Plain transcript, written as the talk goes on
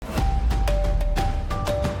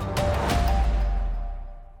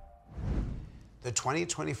The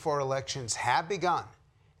 2024 elections have begun,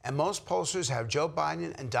 and most pollsters have Joe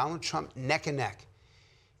Biden and Donald Trump neck and neck.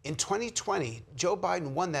 In 2020, Joe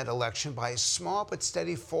Biden won that election by a small but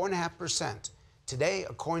steady 4.5%. Today,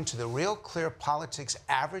 according to the Real Clear Politics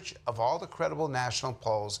average of all the credible national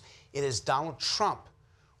polls, it is Donald Trump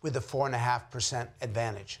with a 4.5%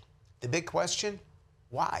 advantage. The big question,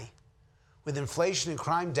 why? With inflation and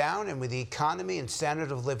crime down, and with the economy and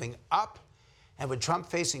standard of living up, and with Trump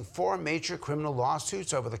facing 4 major criminal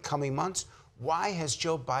lawsuits over the coming months, why has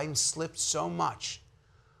Joe Biden slipped so much?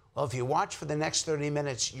 Well, if you watch for the next 30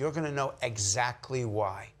 minutes, you're going to know exactly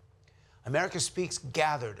why. America Speaks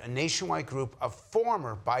gathered a nationwide group of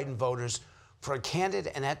former Biden voters for a candid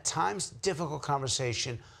and at times difficult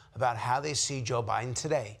conversation about how they see Joe Biden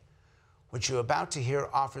today. What you're about to hear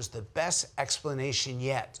offers the best explanation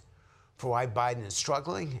yet for why Biden is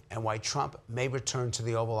struggling and why Trump may return to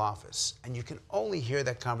the Oval Office. And you can only hear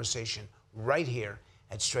that conversation right here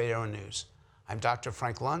at Straight Arrow News. I'm Dr.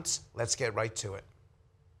 Frank Luntz. Let's get right to it.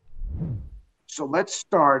 So let's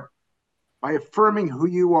start by affirming who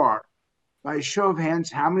you are. By a show of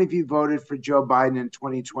hands, how many of you voted for Joe Biden in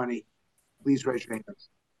 2020? Please raise your hands.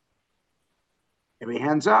 Every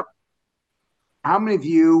hands up. How many of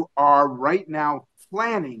you are right now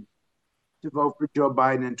planning to vote for Joe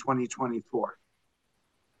Biden in 2024?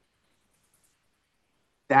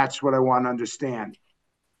 That's what I want to understand.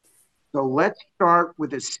 So let's start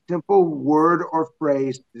with a simple word or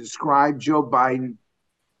phrase to describe Joe Biden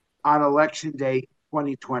on Election Day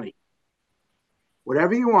 2020.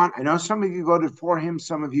 Whatever you want. I know some of you voted for him,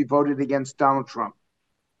 some of you voted against Donald Trump.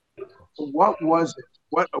 But what was it?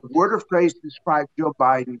 What a word or phrase described Joe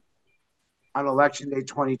Biden on Election Day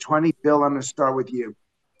 2020? Bill, I'm going to start with you.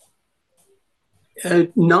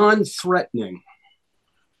 Non-threatening.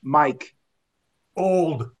 Mike.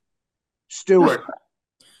 Old. Stuart.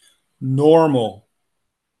 Normal.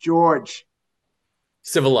 George.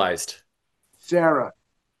 Civilized. Sarah.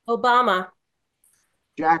 Obama.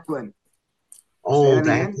 Jacqueline. Old.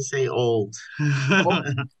 I have to say old. Old.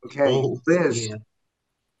 Okay. Old. Liz.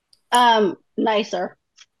 Yeah. Nicer.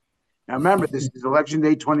 Now remember, this is Election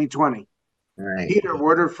Day 2020. Right. Peter,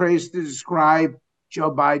 word or phrase to describe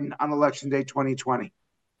Joe Biden on Election Day 2020.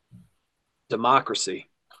 Democracy.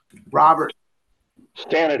 Robert.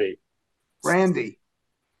 Sanity. Randy.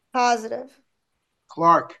 Positive.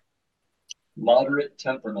 Clark. Moderate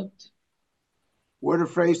temperament. Word or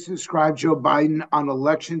phrase to describe Joe Biden on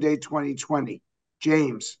Election Day 2020.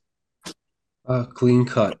 James. Clean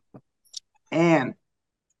cut. Ann.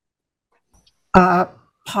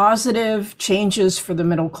 Positive changes for the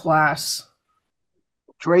middle class.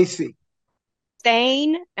 Tracy.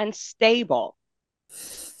 Sane and stable.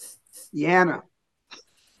 Yana.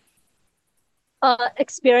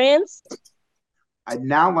 Experienced. I'd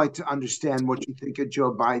now like to understand what you think of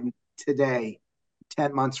Joe Biden today,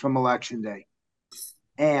 10 months from Election Day.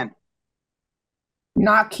 Ann.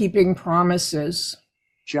 Not keeping promises.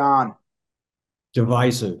 John.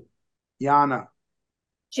 Divisive. Yana.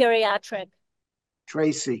 Geriatric.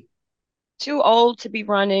 Tracy. Too old to be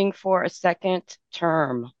running for a second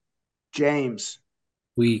term. James.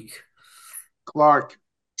 Weak. Clark.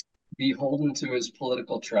 Beholden to his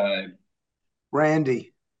political tribe.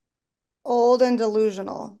 Randy. Old and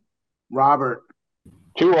delusional. Robert.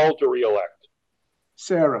 Too old to reelect.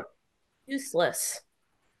 Sarah. Useless.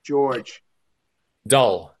 George.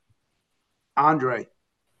 Dull. Andre.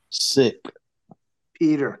 Sick.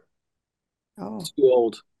 Peter. Oh. Too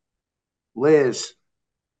old. Liz.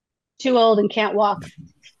 Too old and can't walk.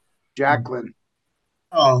 Jacqueline.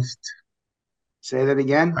 Soft. Say that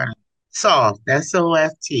again. Soft.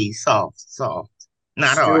 S-O-F-T. Soft. Soft.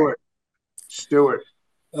 Not hard. Stuart.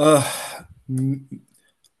 I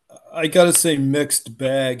gotta say mixed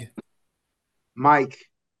bag. Mike.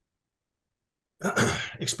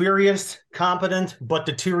 Experienced, competent, but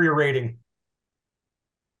deteriorating.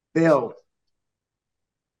 Bill.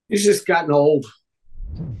 He's just gotten old.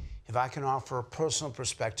 If I can offer a personal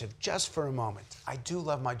perspective just for a moment, I do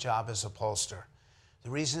love my job as a pollster. The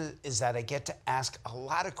reason is that I get to ask a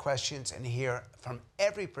lot of questions and hear from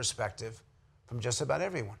every perspective from just about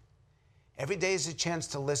everyone. Every day is a chance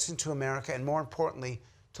to listen to America and, more importantly,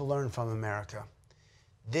 to learn from America.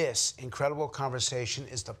 This incredible conversation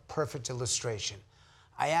is the perfect illustration.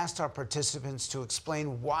 I asked our participants to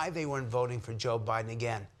explain why they weren't voting for Joe Biden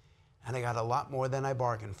again, and I got a lot more than I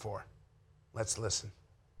bargained for. Let's listen.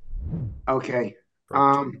 Okay.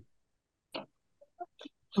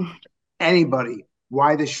 Anybody,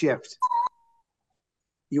 why the shift?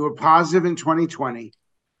 You were positive in 2020.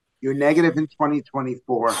 You're negative in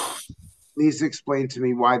 2024. Please explain to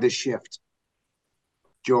me why the shift.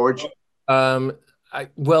 George? Um, I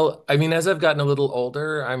mean, as I've gotten a little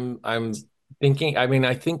older, I'm thinking, I mean,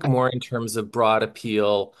 I think more in terms of broad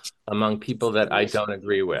appeal among people that I don't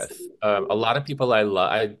agree with. A lot of people I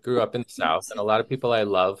love, I grew up in the South, and a lot of people I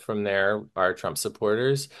love from there are Trump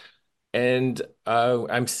supporters. And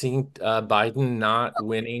I'm seeing Biden not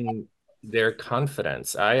winning their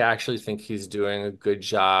confidence. I actually think he's doing a good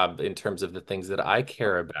job in terms of the things that I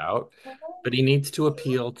care about, but he needs to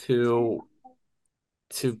appeal to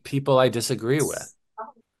people I disagree with.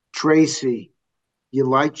 Tracy, you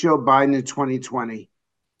like Joe Biden in 2020.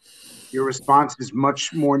 Your response is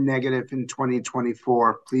much more negative in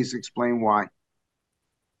 2024. Please explain why.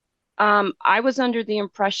 I was under the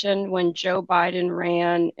impression when Joe Biden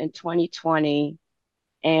ran in 2020,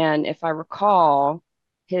 and if I recall,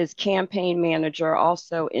 his campaign manager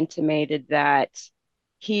also intimated that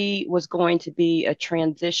he was going to be a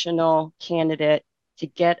transitional candidate to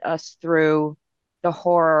get us through the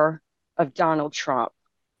horror of Donald Trump.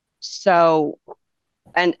 So,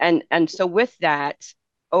 and so with that,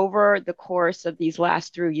 over the course of these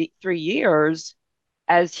last 3 years,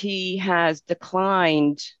 as he has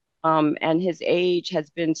declined, and his age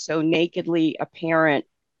has been so nakedly apparent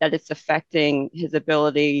that it's affecting his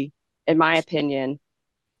ability, in my opinion.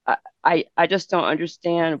 I just don't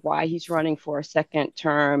understand why he's running for a second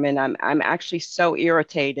term, and I'm actually so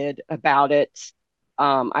irritated about it.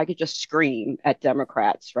 I could just scream at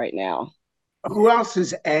Democrats right now. Who else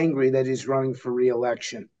is angry that he's running for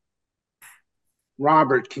re-election?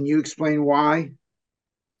 Robert, can you explain why?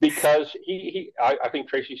 Because I think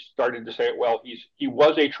Tracy started to say it well. He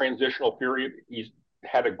was a transitional period. He's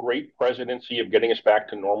had a great presidency of getting us back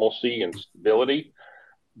to normalcy and stability,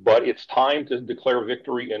 but it's time to declare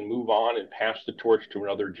victory and move on and pass the torch to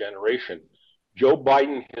another generation. Joe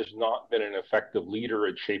Biden has not been an effective leader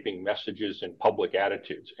at shaping messages and public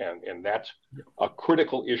attitudes, and that's a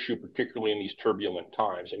critical issue, particularly in these turbulent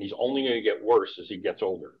times. And he's only going to get worse as he gets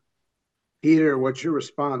older. Peter, what's your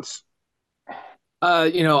response?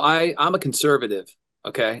 I'm a conservative,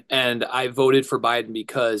 okay, and I voted for Biden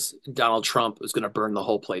because Donald Trump was going to burn the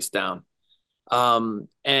whole place down. And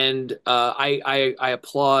I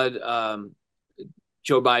applaud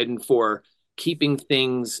Joe Biden for keeping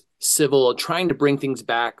things civil, trying to bring things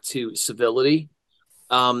back to civility.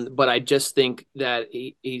 But I just think that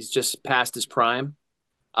he's just past his prime.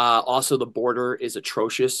 Also, the border is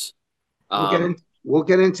atrocious. We'll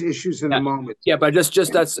get into issues in a moment. Yeah, but that's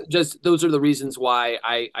just those are the reasons why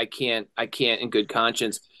I can't in good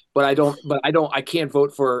conscience. But I can't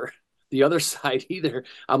vote for the other side either.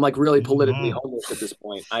 I'm like really politically homeless at this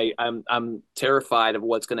point. I'm terrified of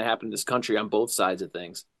what's going to happen to this country on both sides of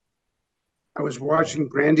things. I was watching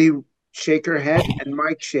Brandy shake her head and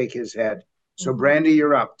Mike shake his head. So Brandy,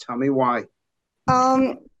 you're up. Tell me why.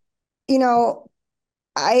 You know,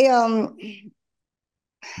 I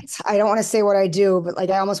I don't want to say what I do, but like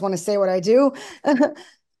I almost want to say what I do.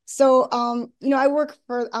 So I work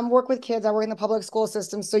with kids, I work in the public school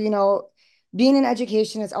system. So, being in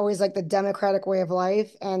education is always like the democratic way of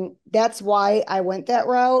life. And that's why I went that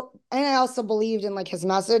route. And I also believed in like his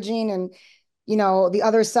messaging, and the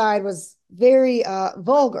other side was very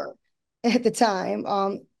vulgar at the time.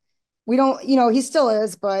 We don't, he still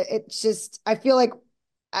is, but it's just I feel like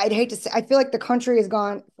I'd hate to say, I feel like the country has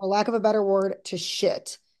gone, for lack of a better word, to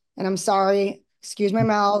shit. And I'm sorry, excuse my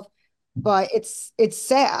mouth, but it's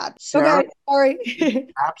sad. Sarah, okay, sorry.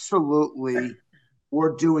 Absolutely,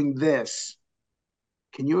 we're doing this.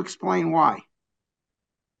 Can you explain why?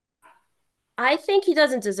 I think he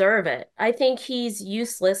doesn't deserve it. I think he's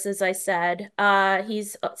useless, as I said.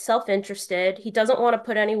 He's self-interested. He doesn't want to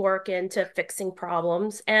put any work into fixing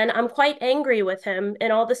problems. And I'm quite angry with him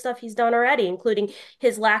and all the stuff he's done already, including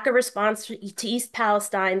his lack of response to East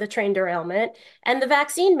Palestine, the train derailment, and the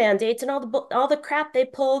vaccine mandates and all the crap they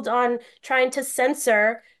pulled on trying to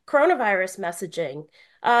censor coronavirus messaging.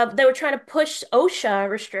 They were trying to push OSHA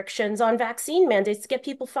restrictions on vaccine mandates to get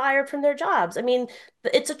people fired from their jobs. I mean,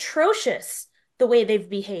 it's atrocious the way they've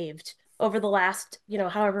behaved over the last,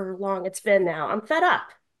 however long it's been now. I'm fed up.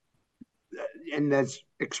 And that's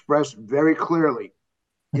expressed very clearly.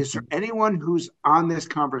 Is there anyone who's on this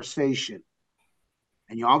conversation,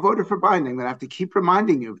 and you all voted for Biden, I'm going to have to keep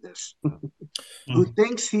reminding you of this, who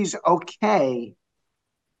thinks he's okay?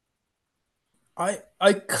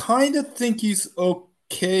 I kind of think he's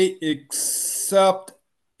okay, except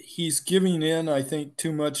he's giving in, I think,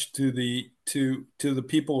 too much to the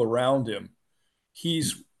people around him.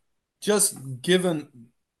 He's just given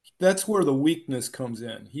that's where the weakness comes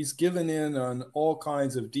in. He's given in on all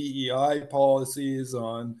kinds of DEI policies,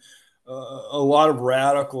 on a lot of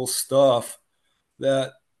radical stuff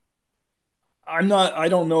that I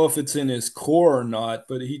don't know if it's in his core or not,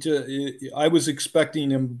 but I was expecting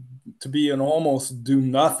him to be an almost do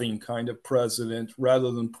nothing kind of president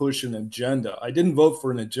rather than push an agenda. I didn't vote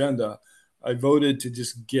for an agenda. I voted to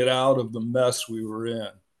just get out of the mess we were in.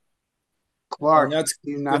 Clark,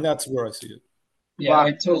 and that's where I see it. Yeah,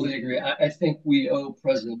 I totally agree. I think we owe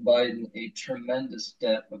President Biden a tremendous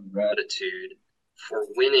debt of gratitude for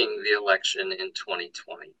winning the election in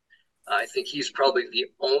 2020. I think he's probably the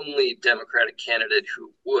only Democratic candidate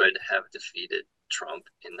who would have defeated Trump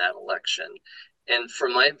in that election. And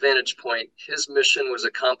from my vantage point, his mission was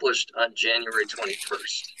accomplished on January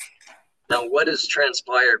 21st. Now, what has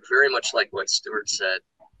transpired, very much like what Stuart said,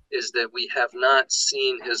 is that we have not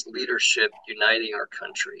seen his leadership uniting our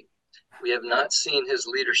country. We have not seen his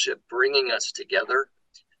leadership bringing us together.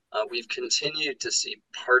 We've continued to see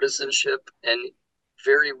partisanship, and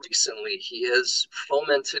very recently he has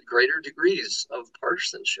fomented greater degrees of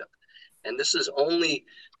partisanship. And this is only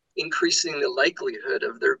increasing the likelihood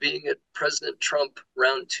of there being a President Trump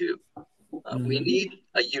round two. We need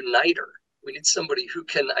a uniter. We need somebody who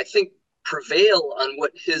can, I think, prevail on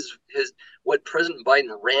what President Biden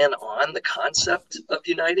ran on, the concept of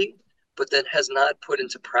uniting, but then has not put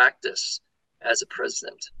into practice as a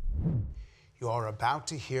president. You are about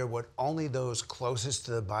to hear what only those closest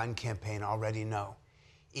to the Biden campaign already know.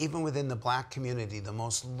 Even within the black community, the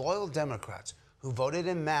most loyal Democrats who voted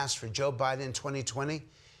en masse for Joe Biden in 2020,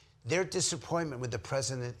 their disappointment with the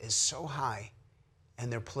president is so high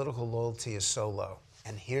and their political loyalty is so low.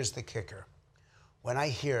 And here's the kicker. When I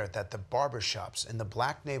hear that the barbershops in the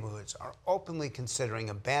black neighborhoods are openly considering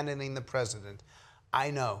abandoning the president,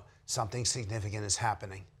 I know something significant is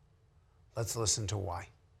happening. Let's listen to why.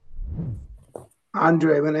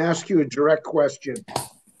 Andre, I'm going to ask you a direct question.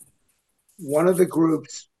 One of the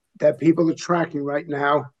groups that people are tracking right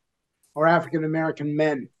now are African-American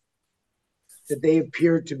men, that they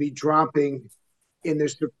appear to be dropping in their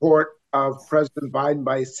support of President Biden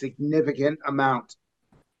by a significant amount.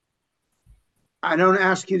 I don't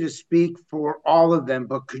ask you to speak for all of them,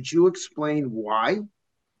 but could you explain why?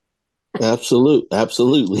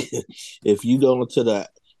 Absolutely. If you go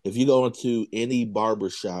into any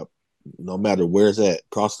barbershop, no matter where it's at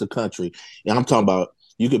across the country, and I'm talking about,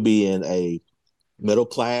 you could be in a middle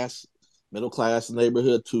class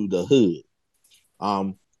neighborhood to the hood.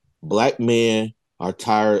 Black men are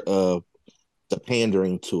tired of the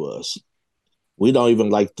pandering to us. We don't even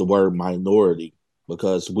like the word minority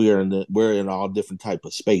because we're in all different type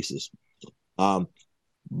of spaces.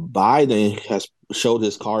 Biden has showed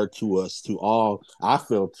his card to us, to all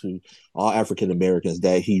African Americans,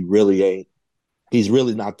 that he's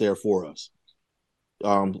really not there for us.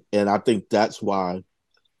 And I think that's why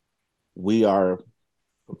we are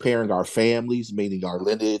preparing our families, meaning our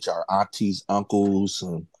lineage, our aunties, uncles,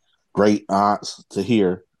 and great aunts, to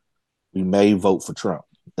hear we may vote for Trump.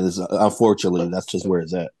 And unfortunately, that's just where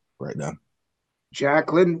it's at right now.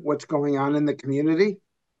 Jacqueline, what's going on in the community?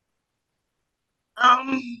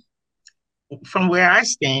 From where I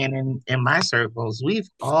stand in my circles, we've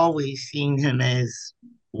always seen him as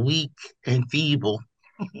weak and feeble.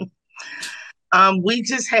 We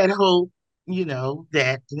just had hope,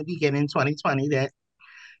 that in the beginning, 2020, that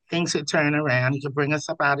things would turn around. He could bring us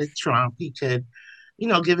up out of Trump. He could,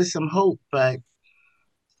 give us some hope, but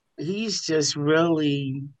he's just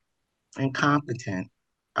really incompetent,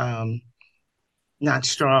 not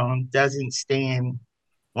strong, doesn't stand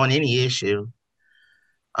on any issue.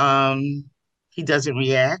 He doesn't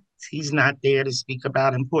react. He's not there to speak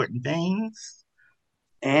about important things.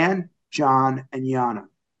 Anne, John, and Yana,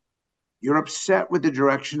 you're upset with the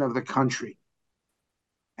direction of the country,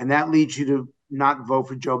 and that leads you to not vote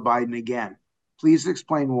for Joe Biden again. Please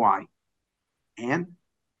explain why. Anne?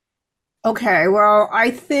 Okay, well,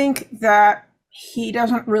 I think that he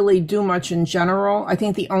doesn't really do much in general. I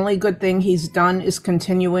think the only good thing he's done is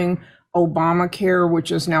continuing Obamacare,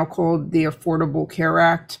 which is now called the Affordable Care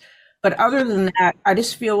Act. But other than that, I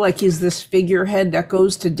just feel like he's this figurehead that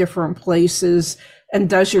goes to different places and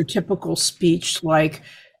does your typical speech like,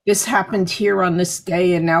 this happened here on this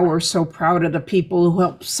day, and now we're so proud of the people who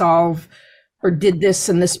helped solve or did this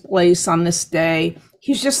in this place on this day.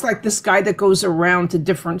 He's just like this guy that goes around to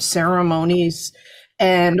different ceremonies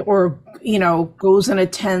or goes and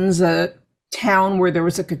attends a town where there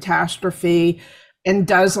was a catastrophe and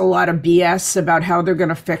does a lot of BS about how they're going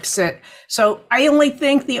to fix it. So I only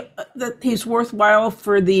think that he's worthwhile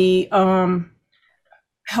for the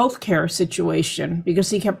healthcare situation because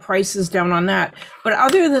he kept prices down on that. But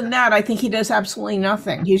other than that, I think he does absolutely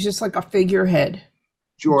nothing. He's just like a figurehead.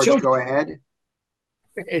 George, go ahead.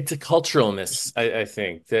 It's a cultural miss, I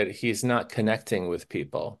think, that he's not connecting with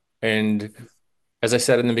people. And as I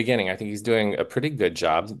said in the beginning, I think he's doing a pretty good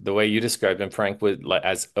job. The way you described him, Frank, would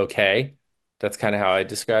as okay. That's kind of how I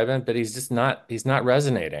describe him, but he's not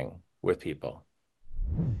resonating with people.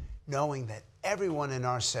 Knowing that everyone in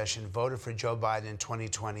our session voted for Joe Biden in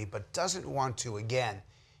 2020 but doesn't want to again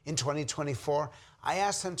in 2024, I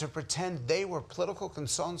asked them to pretend they were political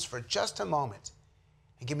consultants for just a moment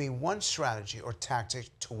and give me one strategy or tactic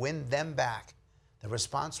to win them back. The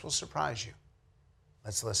response will surprise you.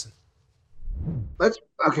 Let's listen.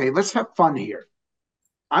 Let's have fun here.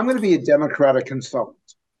 I'm going to be a Democratic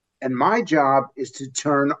consultant, and my job is to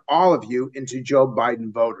turn all of you into Joe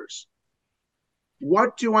Biden voters.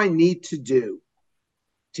 What do I need to do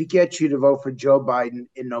to get you to vote for Joe Biden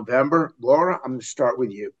in November? Laura, I'm going to start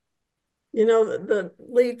with you. You know, the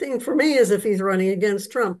lead thing for me is if he's running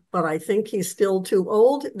against Trump, but I think he's still too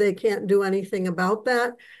old. They can't do anything about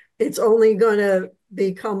that. It's only going to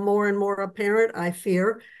become more and more apparent, I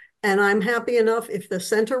fear. And I'm happy enough if the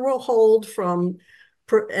center will hold from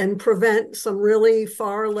and prevent some really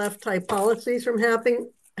far left type policies from happening.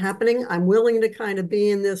 I'm willing to kind of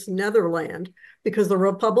be in this netherland because the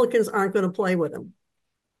Republicans aren't going to play with him.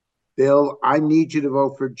 Bill, I need you to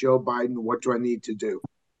vote for Joe Biden. What do I need to do?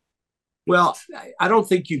 Well, I don't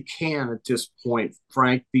think you can at this point,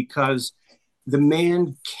 Frank, because the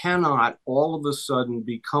man cannot all of a sudden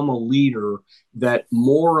become a leader that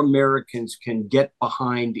more Americans can get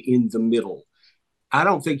behind in the middle. I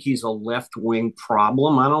don't think he's a left-wing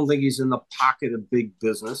problem. I don't think he's in the pocket of big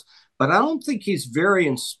business, but I don't think he's very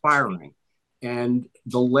inspiring. And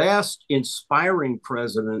the last inspiring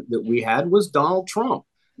president that we had was Donald Trump.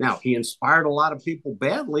 Now, he inspired a lot of people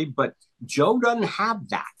badly, but Joe doesn't have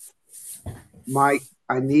that. Mike,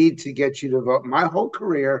 I need to get you to vote. My whole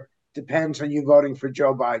career depends on you voting for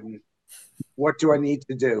Joe Biden. What do I need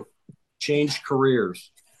to do? Change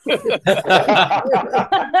careers. Okay,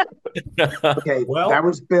 well, that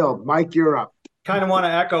was Bill. Mike, you're up. Kind of want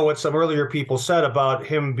to echo what some earlier people said about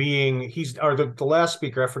him being, the last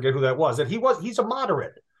speaker, I forget who that was, that he's a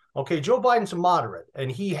moderate. Okay, Joe Biden's a moderate,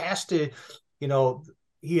 and he has to,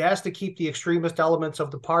 he has to keep the extremist elements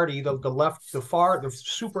of the party, the left, the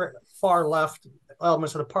super far left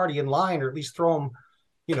elements of the party in line, or at least throw them,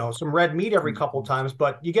 some red meat every couple of times.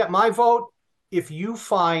 But you get my vote if you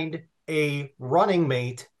find a running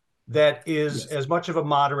mate that is as much of a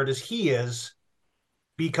moderate as he is,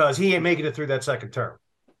 because he ain't making it through that second term.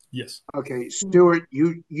 Yes. Okay, Stuart,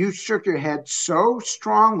 you shook your head so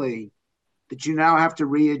strongly that you now have to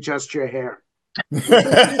readjust your hair. Is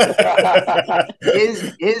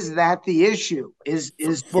that the issue? Is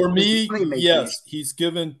for me? Yes, he's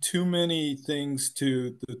given too many things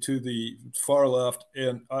to the far left,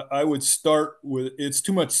 and I would start with, it's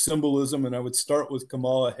too much symbolism, and I would start with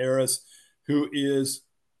Kamala Harris, who is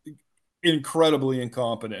incredibly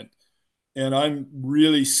incompetent, and I'm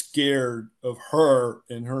really scared of her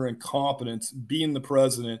and her incompetence being the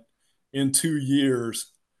president in 2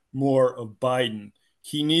 years more of Biden.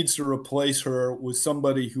 He needs to replace her with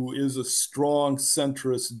somebody who is a strong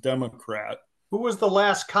centrist Democrat. Who was the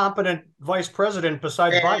last competent vice president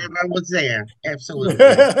besides Biden? I was there. Absolutely.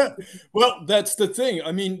 Well, that's the thing.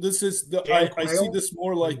 I mean, this is I see this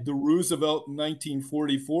more like the Roosevelt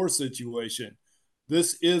 1944 situation.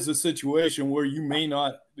 This is a situation where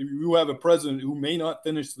you have a president who may not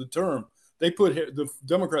finish the term. The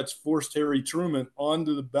Democrats forced Harry Truman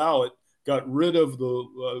onto the ballot, got rid of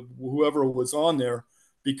the whoever was on there,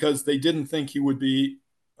 because they didn't think he would be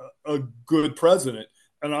a good president.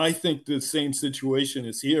 And I think the same situation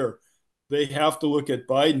is here. They have to look at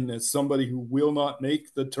Biden as somebody who will not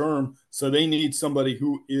make the term. So they need somebody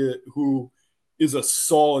who is a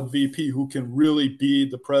solid VP who can really be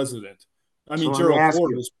the president. I mean, Gerald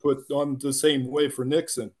Ford was put on the same way for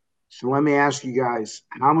Nixon. So let me ask you guys,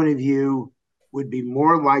 how many of you would be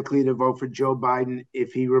more likely to vote for Joe Biden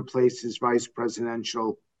if he replaced his vice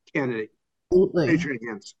presidential candidate?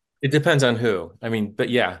 It depends on who. I mean, but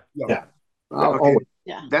yeah. Okay.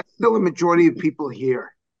 Yeah. That's still a majority of people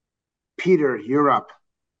here. Peter, you're up.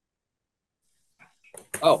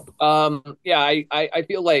 Yeah, I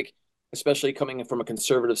feel like, especially coming from a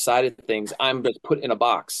conservative side of things, I'm just put in a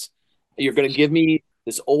box. You're going to give me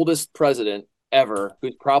this oldest president ever,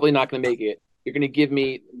 who's probably not going to make it. You're going to give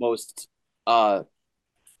me the most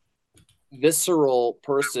visceral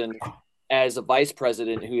person as a vice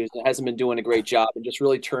president who hasn't been doing a great job and just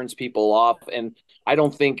really turns people off, and I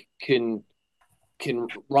don't think can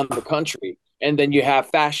run the country. And then you have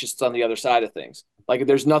fascists on the other side of things. Like,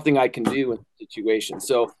 there's nothing I can do in the situation.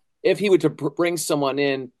 So if he were to bring someone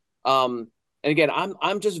in, and again,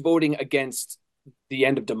 I'm just voting against the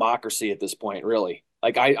end of democracy at this point, really.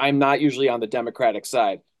 Like, I'm not usually on the Democratic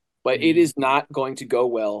side. but it is not going to go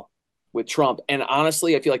well with Trump. And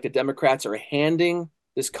honestly, I feel like the Democrats are handing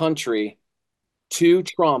this country to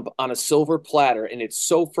Trump on a silver platter, and it's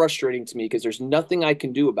so frustrating to me because there's nothing I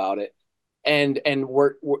can do about it. And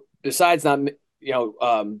we're besides not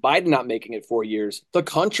Biden not making it 4 years, the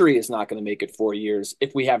country is not going to make it 4 years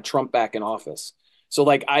if we have Trump back in office. So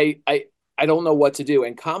like I don't know what to do.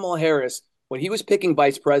 And Kamala Harris, when he was picking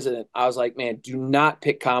vice president, I was like, man, do not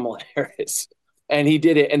pick Kamala Harris. And he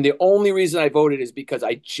did it. And the only reason I voted is because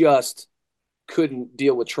I just couldn't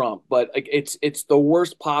deal with Trump. But like, it's the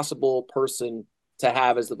worst possible person to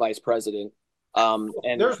have as the vice president. And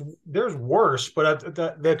there's worse, but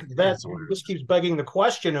that this keeps begging the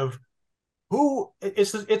question of who.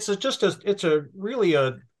 It's really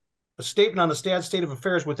a statement on the sad state of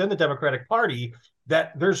affairs within the Democratic Party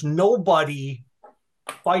that there's nobody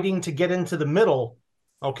fighting to get into the middle.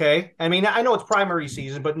 Okay, I mean, I know it's primary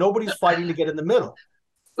season, but nobody's fighting to get in the middle.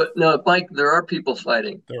 But no, Mike, there are people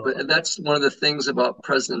fighting. But that's one of the things about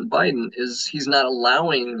President Biden is he's not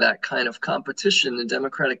allowing that kind of competition in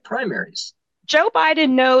Democratic primaries. Joe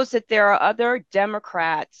Biden knows that there are other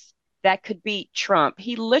Democrats that could beat Trump.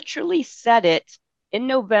 He literally said it in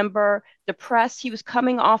November. The press, he was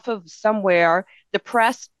coming off of somewhere. The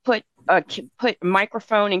press put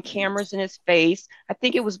microphone and cameras in his face. I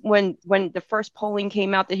think it was when the first polling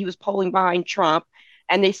came out that he was polling behind Trump.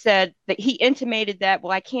 And they said that he intimated that,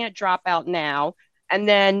 well, I can't drop out now. And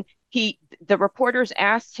then the reporters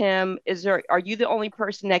asked him, are you the only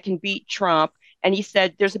person that can beat Trump? And he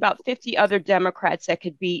said, there's about 50 other Democrats that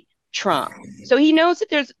could beat Trump. So he knows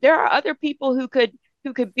that there are other people who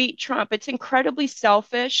could beat Trump. It's incredibly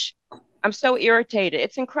selfish. I'm so irritated.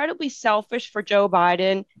 It's incredibly selfish for Joe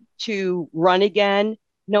Biden to run again,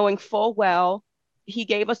 knowing full well he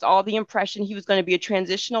gave us all the impression he was going to be a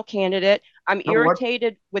transitional candidate. I'm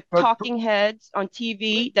irritated with talking heads on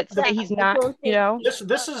TV that say he's not,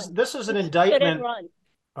 This is an indictment.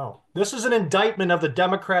 Oh, this is an indictment of the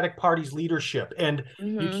Democratic Party's leadership. And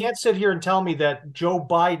you can't sit here and tell me that Joe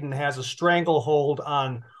Biden has a stranglehold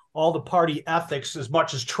on all the party ethics as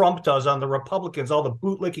much as Trump does on the Republicans, all the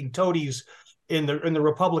bootlicking toadies in the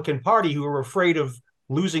Republican Party who are afraid of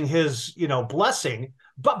losing his, blessing.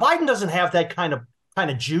 But Biden doesn't have that kind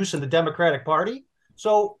of juice in the Democratic Party.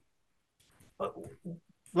 So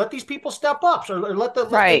let these people step up, or let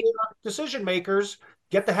the decision makers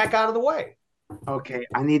get the heck out of the way. Okay,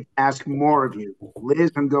 I need to ask more of you.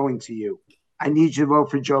 Liz, I'm going to you. I need you to vote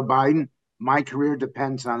for Joe Biden. My career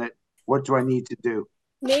depends on it. What do I need to do?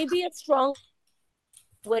 Maybe a strong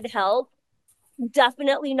would help.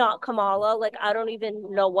 Definitely not Kamala. Like, I don't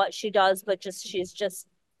even know what she does, but she's just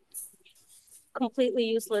completely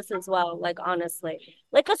useless as well. Like, honestly,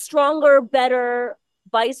 like a stronger, better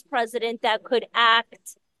vice president that could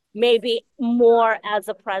act maybe more as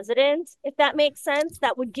a president, if that makes sense,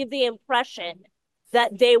 that would give the impression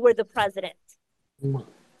that they were the president.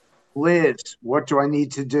 Liz, what do I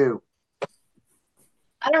need to do?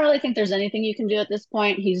 I don't really think there's anything you can do at this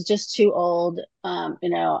point. He's just too old, and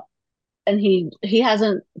he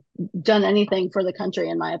hasn't done anything for the country,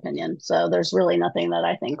 in my opinion. So there's really nothing that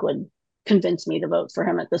I think would convince me to vote for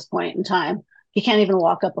him at this point in time. He can't even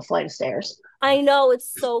walk up a flight of stairs. I know,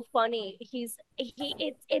 it's so funny.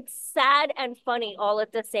 It's sad and funny all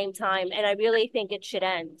at the same time, and I really think it should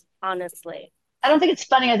end, honestly. I don't think it's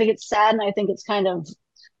funny. I think it's sad, and I think it's kind of,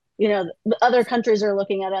 other countries are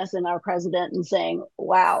looking at us and our president and saying,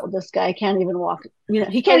 wow, this guy can't even walk,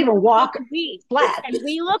 he can't even walk flat. And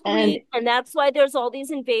we look weak, and that's why there's all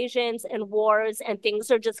these invasions and wars, and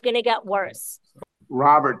things are just going to get worse.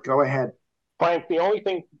 Robert, go ahead. Frank, the only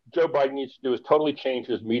thing Joe Biden needs to do is totally change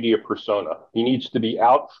his media persona. He needs to be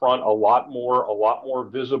out front a lot more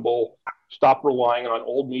visible, stop relying on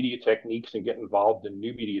old media techniques and get involved in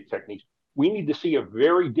new media techniques. We need to see a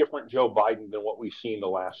very different Joe Biden than what we've seen the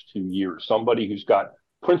last 2 years. Somebody who's got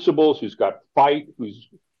principles, who's got fight, who's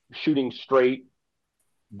shooting straight.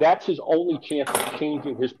 That's his only chance of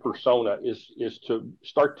changing his persona is to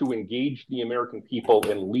start to engage the American people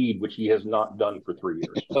and lead, which he has not done for 3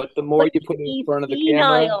 years. But the more you put him in front of the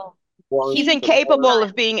camera, he's incapable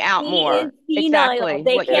of being out more. Exactly.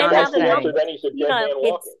 They can't have him. Then he's a dead man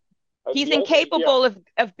walking. He's incapable of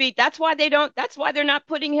being. That's why they're not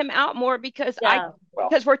putting him out more, because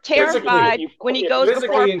we're terrified when he goes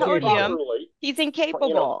before a podium. He's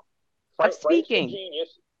incapable of speaking.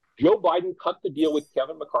 Genius. Joe Biden cut the deal with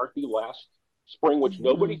Kevin McCarthy last spring, which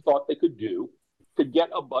nobody thought they could do, to get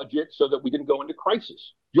a budget so that we didn't go into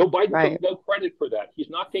crisis. Joe Biden took no credit for that. He's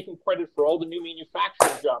not taking credit for all the new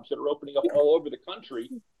manufacturing jobs that are opening up all over the country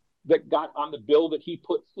that got on the bill that he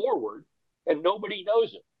put forward, and nobody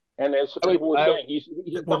knows it. And as some people were saying, he's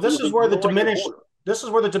well, this is where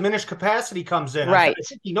the diminished capacity comes in. Right. I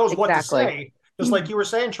think he knows what to say. Just like you were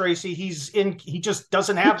saying, Tracy, he just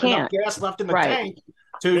doesn't have enough gas left in the tank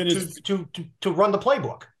to run the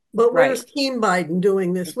playbook. But where's Team Biden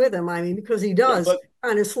doing this with him? I mean, because he does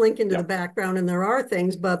kind of slink into the background, and there are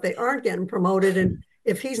things, but they aren't getting promoted. And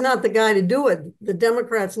if he's not the guy to do it, the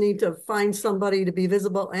Democrats need to find somebody to be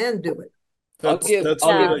visible and do it. That's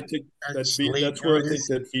where I think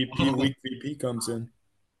that weak VP comes in.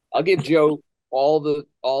 I'll give Joe all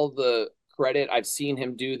the credit. I've seen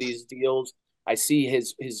him do these deals. I see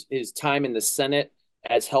his time in the Senate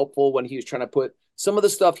as helpful when he was trying to put some of the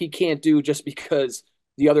stuff he can't do just because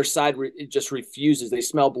the other side just refuses. They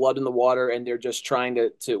smell blood in the water and they're just trying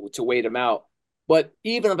to wait him out. But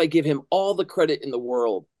even if I give him all the credit in the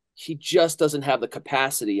world, he just doesn't have the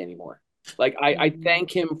capacity anymore. Like I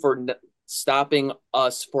thank him for stopping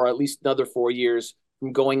us for at least another 4 years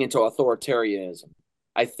from going into authoritarianism.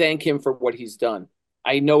 I thank him for what he's done.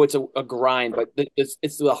 I know it's a grind, but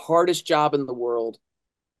it's the hardest job in the world,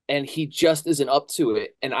 and he just isn't up to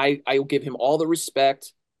it. And I will give him all the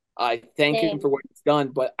respect. I thank him for what he's done,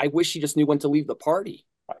 but I wish he just knew when to leave the party.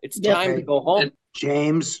 It's time to go home.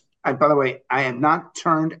 James, by the way, I have not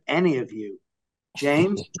turned any of you.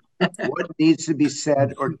 James, what needs to be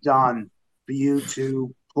said or done for you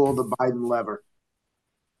to pull the Biden lever?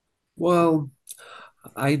 Well,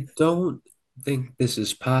 I don't think this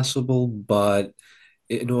is possible, but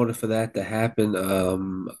in order for that to happen,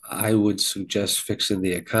 I would suggest fixing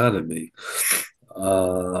the economy.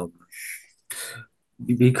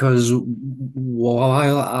 Because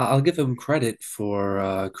while I'll give him credit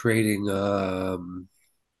for creating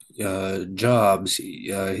jobs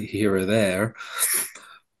here or there,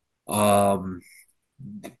 the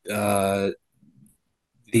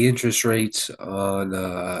interest rates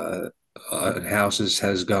on houses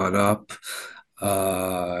has gone up.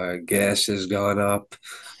 Gas has gone up.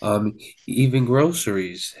 Even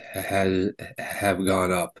groceries have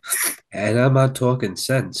gone up, and I'm not talking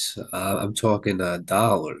cents. I'm talking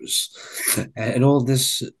dollars, and all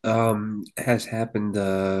this has happened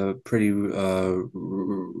pretty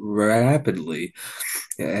rapidly,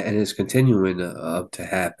 and is continuing to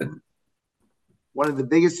happen. One of the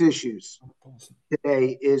biggest issues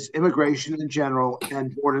today is immigration in general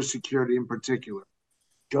and border security in particular.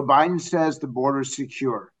 Joe Biden says the border is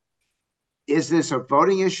secure. Is this a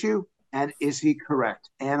voting issue? And is he correct?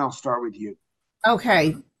 Ann, I'll start with you.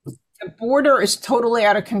 Okay. The border is totally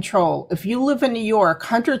out of control. If you live in New York,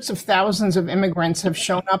 hundreds of thousands of immigrants have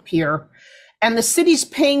shown up here, and the city's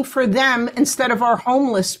paying for them instead of our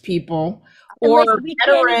homeless people or we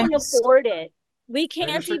can't even veterans. afford it. We can't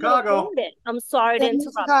even afford it. I'm sorry to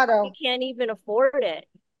interrupt. We can't even afford it.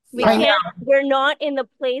 We can't. We're not in the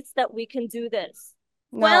place that we can do this.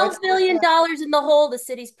 $12 billion in the hole the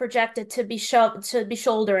city's projected to be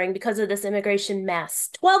shouldering because of this immigration mess.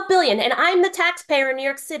 $12 billion, and I'm the taxpayer in New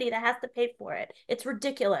York City that has to pay for it. It's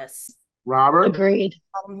ridiculous. Robert? Agreed.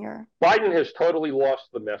 Biden has totally lost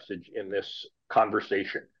the message in this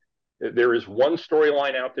conversation. There is one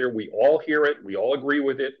storyline out there. We all hear it. We all agree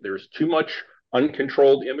with it. There's too much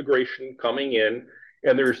uncontrolled immigration coming in,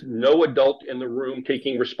 and there's no adult in the room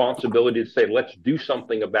taking responsibility to say, let's do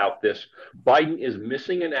something about this. Biden is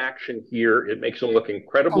missing an action here. It makes him look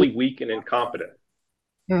incredibly weak and incompetent.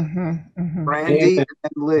 Brandy and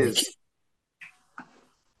Liz.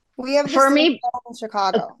 We have the same problem in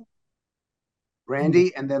Chicago.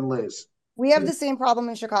 Brandy and then Liz. We have the same problem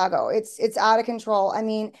in Chicago. It's out of control. I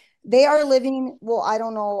mean, they are living, well, I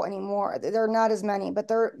don't know anymore. They're not as many, but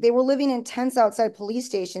they were living in tents outside police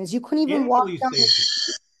stations. You couldn't even walk down.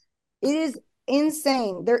 It is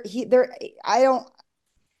insane. I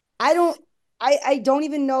don't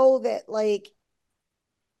even know that, like,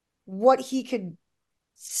 what he could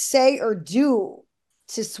say or do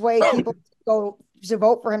to sway people to go to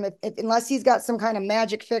vote for him unless he's got some kind of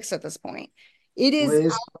magic fix at this point. It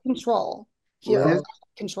is out of control here.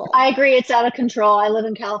 I agree. It's out of control. I live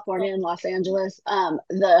in California, in Los Angeles.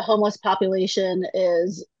 The homeless population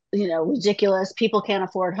is, ridiculous. People can't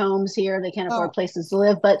afford homes here. They can't afford places to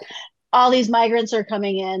live. But all these migrants are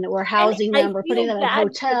coming in. We're housing them. We're putting them in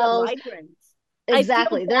hotels.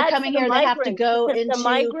 Exactly. They're coming here. They have to go into. The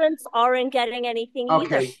migrants aren't getting anything either.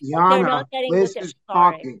 Okay, Yana, Liz is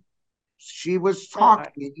talking. She was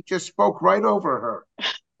talking. You just spoke right over her.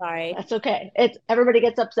 Sorry. That's okay. Everybody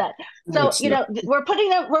gets upset. So, we're putting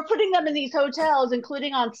them in these hotels,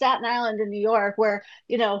 including on Staten Island in New York, where,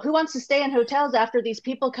 who wants to stay in hotels after these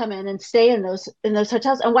people come in and stay in those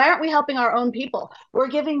hotels? And why aren't we helping our own people? We're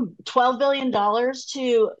giving $12 billion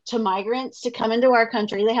to migrants to come into our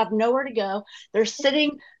country. They have nowhere to go. They're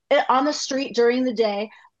sitting on the street during the day.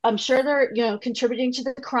 I'm sure they're, contributing to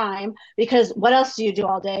the crime, because what else do you do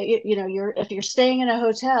all day? If you're staying in a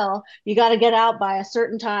hotel, you got to get out by a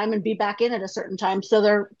certain time and be back in at a certain time. So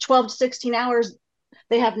they're 12 to 16 hours.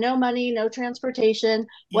 They have no money, no transportation.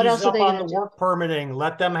 What Ease else are up they on going the to do? work permitting.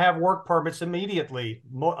 Let them have work permits immediately.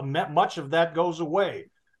 Much of that goes away.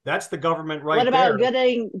 That's the government right there.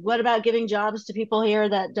 What about giving jobs to people here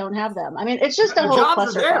that don't have them? I mean, it's just a The whole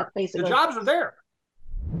jobs are clusterfuck, there. basically. The jobs are there.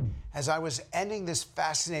 As I was ending this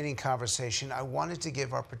fascinating conversation, I wanted to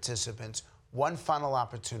give our participants one final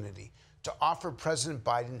opportunity to offer President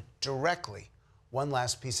Biden directly one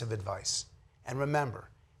last piece of advice. And remember,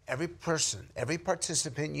 every person, every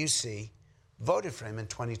participant you see voted for him in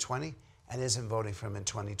 2020 and isn't voting for him in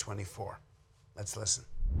 2024. Let's listen.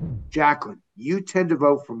 Jacqueline, you tend to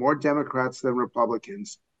vote for more Democrats than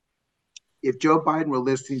Republicans. If Joe Biden were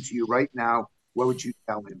listening to you right now, what would you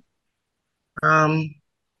tell him?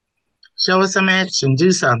 Show us some action.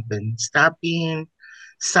 Do something. Stop being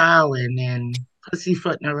silent and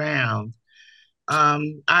pussyfooting around.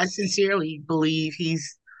 I sincerely believe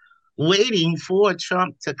he's waiting for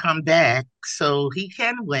Trump to come back so he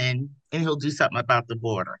can win and he'll do something about the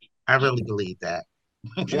border. I really believe that.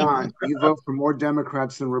 John, you vote for more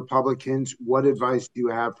Democrats than Republicans. What advice do you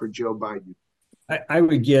have for Joe Biden? I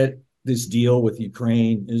would get this deal with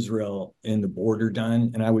Ukraine, Israel, and the border done,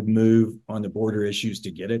 and I would move on the border issues to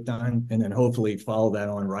get it done, and then hopefully follow that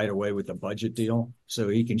on right away with a budget deal so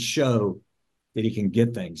he can show that he can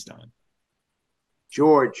get things done.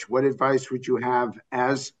 George, what advice would you have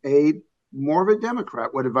as more of a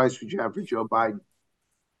Democrat? What advice would you have for Joe Biden?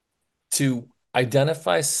 To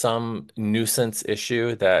identify some nuisance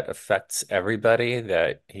issue that affects everybody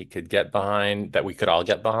that he could get behind, that we could all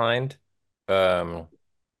get behind. What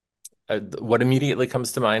immediately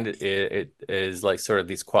comes to mind it is like sort of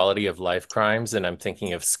these quality of life crimes, and I'm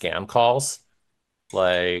thinking of scam calls,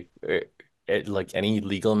 like like any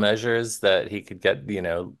legal measures that he could get,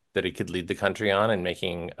 that he could lead the country on, and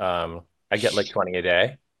making I get like 20 a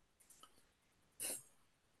day.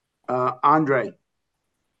 Andre,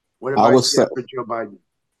 what advice do you have for Joe Biden?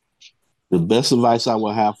 The best advice I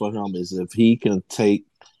would have for him is if he could take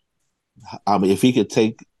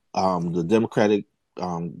the Democratic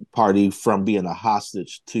Party from being a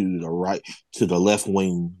hostage to the left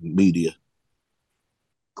wing media.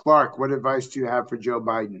 Clark, what advice do you have for Joe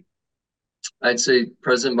Biden? I'd say,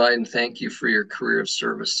 President Biden, thank you for your career of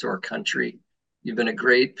service to our country. You've been a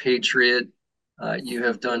great patriot. You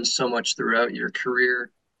have done so much throughout your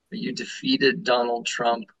career. You defeated Donald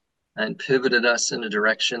Trump and pivoted us in a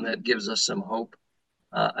direction that gives us some hope.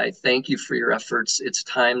 I thank you for your efforts. It's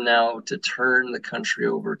time now to turn the country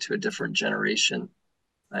over to a different generation.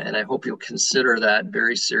 And I hope you'll consider that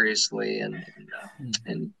very seriously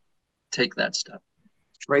and take that step.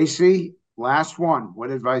 Tracy, last one.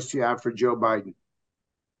 What advice do you have for Joe Biden?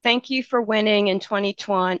 Thank you for winning in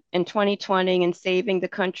 2020 and saving the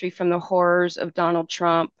country from the horrors of Donald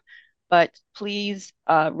Trump. But please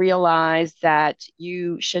realize that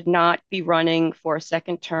you should not be running for a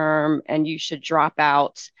second term, and you should drop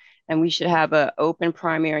out. And we should have an open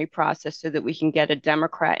primary process so that we can get a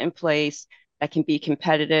Democrat in place that can be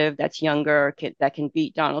competitive, that's younger, that can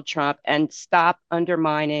beat Donald Trump, and stop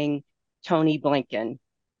undermining Tony Blinken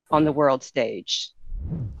on the world stage.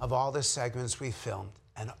 Of all the segments we filmed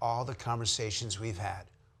and all the conversations we've had,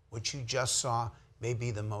 what you just saw may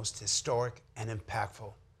be the most historic and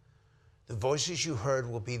impactful. The voices you heard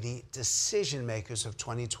will be the decision makers of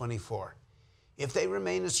 2024. If they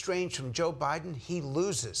remain estranged from Joe Biden, he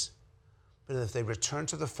loses. But if they return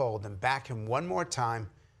to the fold and back him one more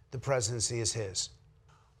time, the presidency is his.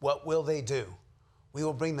 What will they do? We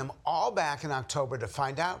will bring them all back in October to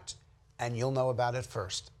find out, and you'll know about it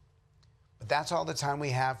first. But that's all the time we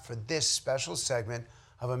have for this special segment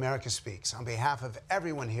of America Speaks. On behalf of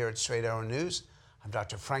everyone here at Straight Arrow News, I'm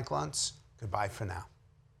Dr. Frank Luntz. Goodbye for now.